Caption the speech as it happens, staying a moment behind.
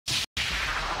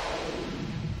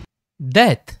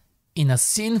Death in a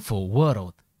sinful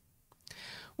world.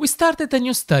 We started a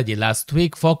new study last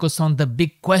week focused on the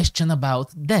big question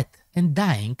about death and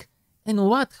dying and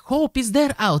what hope is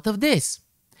there out of this.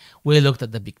 We looked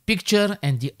at the big picture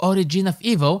and the origin of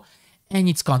evil and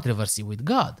its controversy with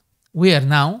God. We are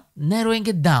now narrowing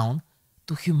it down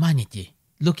to humanity,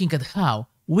 looking at how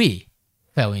we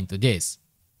fell into this.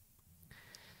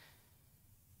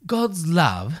 God's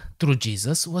love through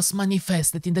Jesus was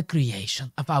manifested in the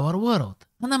creation of our world,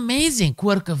 an amazing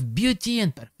work of beauty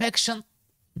and perfection.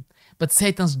 But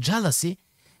Satan's jealousy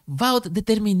vowed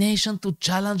determination to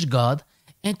challenge God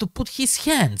and to put his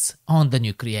hands on the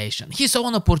new creation. He saw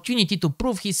an opportunity to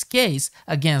prove his case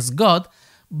against God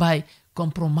by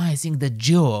compromising the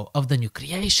jewel of the new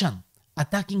creation,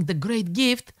 attacking the great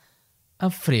gift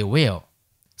of free will.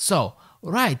 So,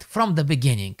 right from the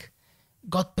beginning,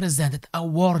 God presented a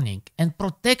warning and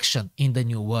protection in the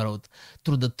new world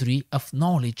through the tree of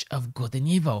knowledge of good and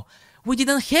evil. We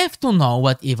didn't have to know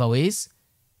what evil is,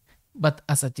 but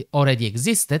as it already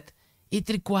existed, it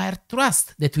required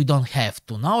trust that we don't have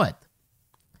to know it.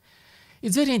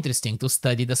 It's very interesting to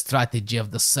study the strategy of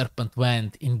the serpent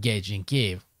when engaging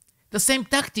Eve. The same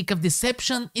tactic of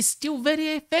deception is still very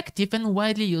effective and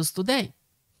widely used today.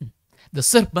 The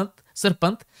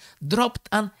serpent dropped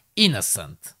an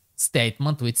innocent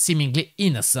statement with seemingly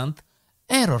innocent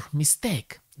error,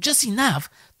 mistake, just enough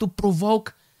to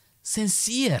provoke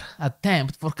sincere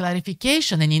attempt for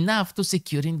clarification and enough to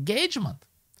secure engagement.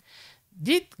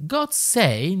 Did God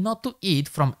say not to eat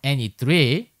from any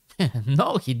tree?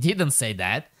 No, he didn't say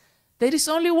that. There is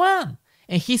only one.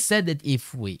 And he said that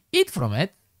if we eat from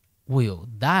it, we'll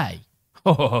die.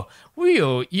 Oh,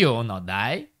 will you not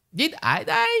die? Did I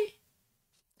die?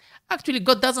 Actually,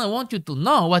 God doesn't want you to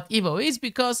know what evil is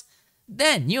because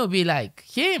then you'll be like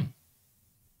him.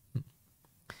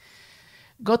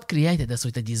 God created us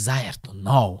with a desire to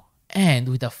know and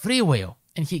with a free will,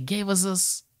 and he gave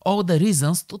us all the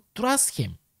reasons to trust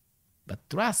him. But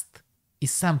trust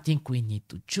is something we need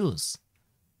to choose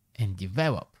and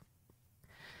develop.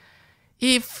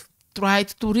 Eve tried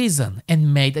to reason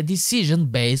and made a decision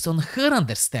based on her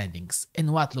understandings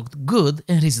and what looked good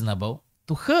and reasonable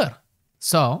to her.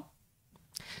 So,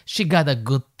 she got a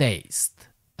good taste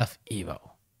of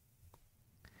evil.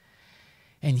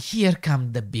 And here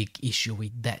comes the big issue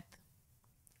with death.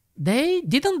 They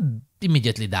didn't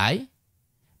immediately die,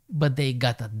 but they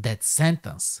got a death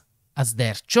sentence, as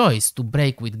their choice to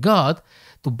break with God,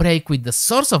 to break with the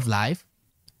source of life,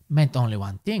 meant only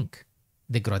one thing: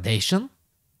 degradation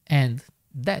and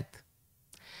death.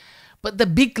 But the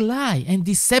big lie and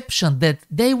deception that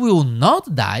they will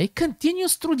not die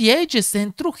continues through the ages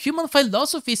and through human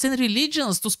philosophies and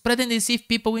religions to spread and deceive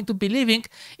people into believing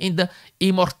in the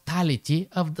immortality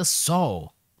of the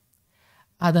soul.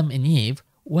 Adam and Eve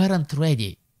weren't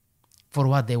ready for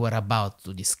what they were about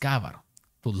to discover,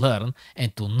 to learn,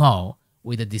 and to know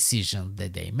with the decision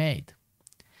that they made.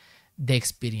 They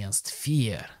experienced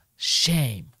fear,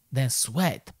 shame, then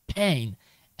sweat, pain,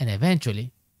 and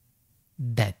eventually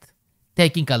death,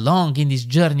 taking along in this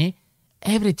journey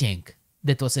everything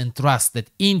that was entrusted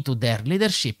into their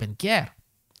leadership and care,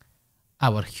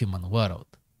 our human world.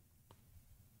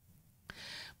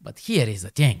 But here is the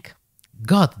thing: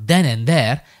 God then and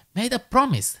there made a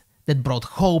promise that brought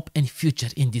hope and future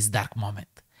in this dark moment.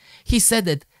 He said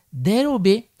that there will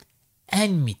be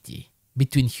enmity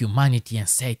between humanity and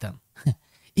Satan.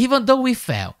 Even though we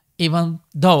fell, even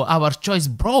though our choice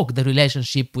broke the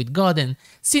relationship with God and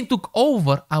sin took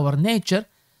over our nature,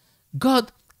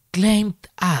 God claimed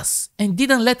us and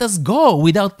didn't let us go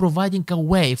without providing a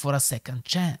way for a second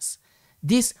chance.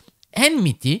 This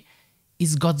enmity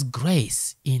is God's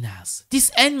grace in us. This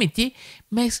enmity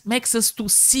makes us to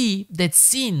see that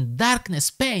sin, darkness,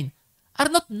 pain are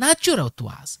not natural to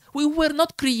us. We were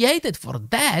not created for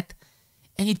that,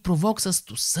 and it provokes us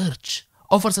to search,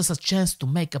 offers us a chance to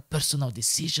make a personal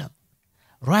decision.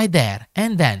 Right there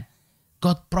and then,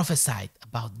 God prophesied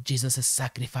about Jesus'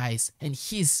 sacrifice and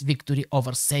his victory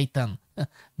over Satan,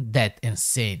 death, and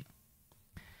sin.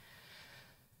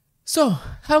 So,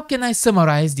 how can I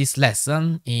summarize this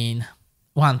lesson in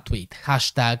one tweet?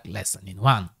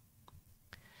 #LessonInOne.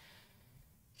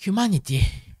 Humanity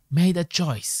made a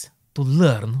choice to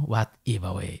learn what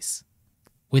evil is.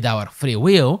 With our free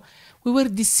will, we were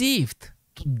deceived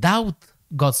to doubt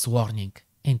God's warning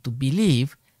and to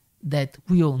believe that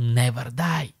we'll never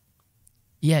die.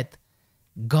 Yet,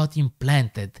 God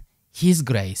implanted his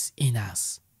grace in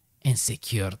us and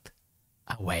secured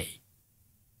a way.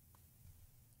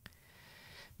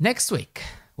 Next week,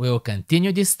 we will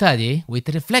continue this study with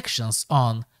reflections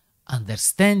on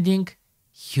understanding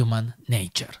human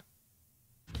nature.